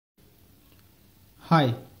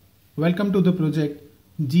Hi, welcome to the project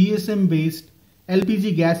GSM based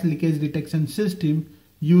LPG gas leakage detection system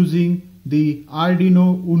using the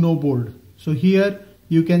Arduino Uno board. So here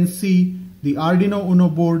you can see the Arduino Uno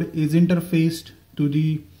board is interfaced to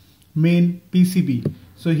the main PCB.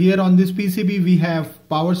 So here on this PCB we have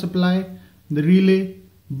power supply, the relay,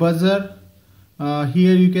 buzzer.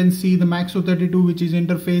 Here you can see the MAX032 which is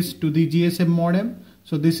interfaced to the GSM modem.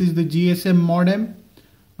 So this is the GSM modem.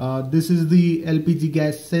 This is the LPG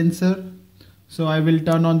gas sensor. So I will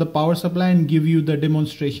turn on the power supply and give you the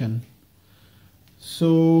demonstration.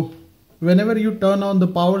 So whenever you turn on the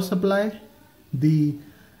power supply, the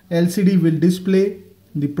LCD will display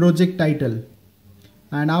the project title,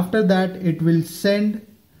 and after that it will send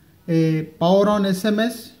a power on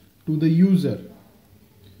SMS to the user.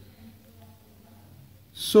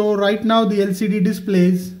 So right now the LCD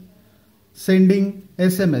displays sending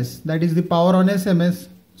SMS, that is the power on SMS.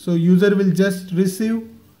 So user will just receive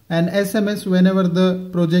an SMS whenever the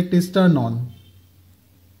project is turned on.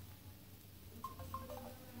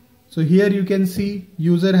 So here you can see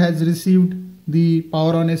user has received the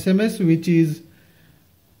power on SMS, which is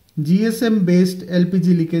GSM based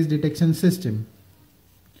LPG leakage detection system.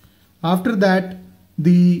 After that,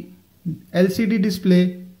 the LCD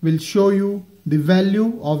display will show you the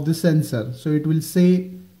value of the sensor. So it will say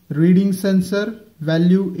reading sensor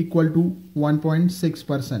value equal to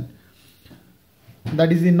 1.6%.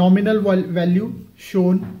 That is the nominal value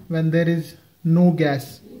shown when there is no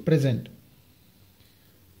gas present.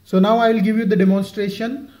 So now I will give you the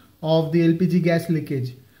demonstration of the LPG gas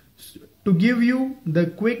leakage. To give you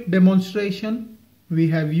the quick demonstration, we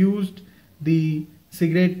have used the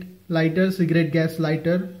cigarette gas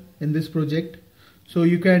lighter in this project. So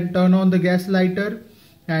you can turn on the gas lighter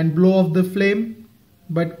and blow off the flame,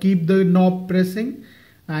 but keep the knob pressing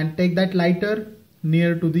and take that lighter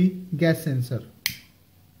near to the gas sensor.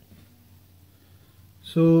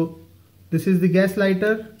 So this is the gas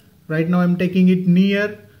lighter. Right now I'm taking it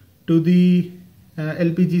near to the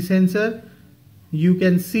LPG sensor. You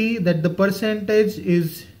can see that the percentage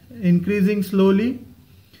is increasing slowly.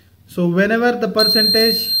 So whenever the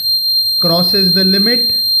percentage crosses the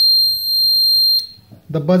limit,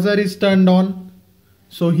 the buzzer is turned on.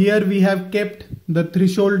 So here we have kept the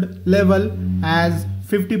threshold level as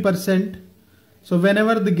 50%. So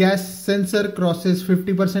whenever the gas sensor crosses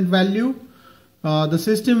 50% value, the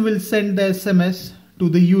system will send the SMS to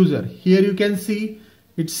the user. Here you can see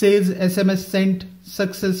it says SMS sent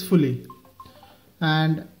successfully,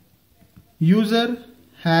 and user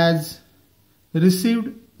has received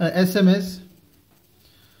a SMS.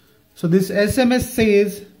 So this SMS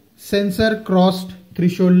says sensor crossed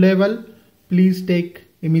threshold level, please take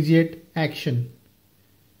immediate action.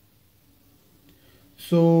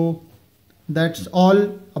 So that's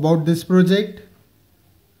all about this project.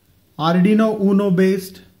 Arduino Uno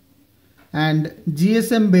based and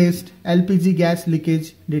GSM based LPG gas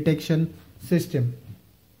leakage detection system.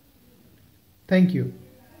 Thank you.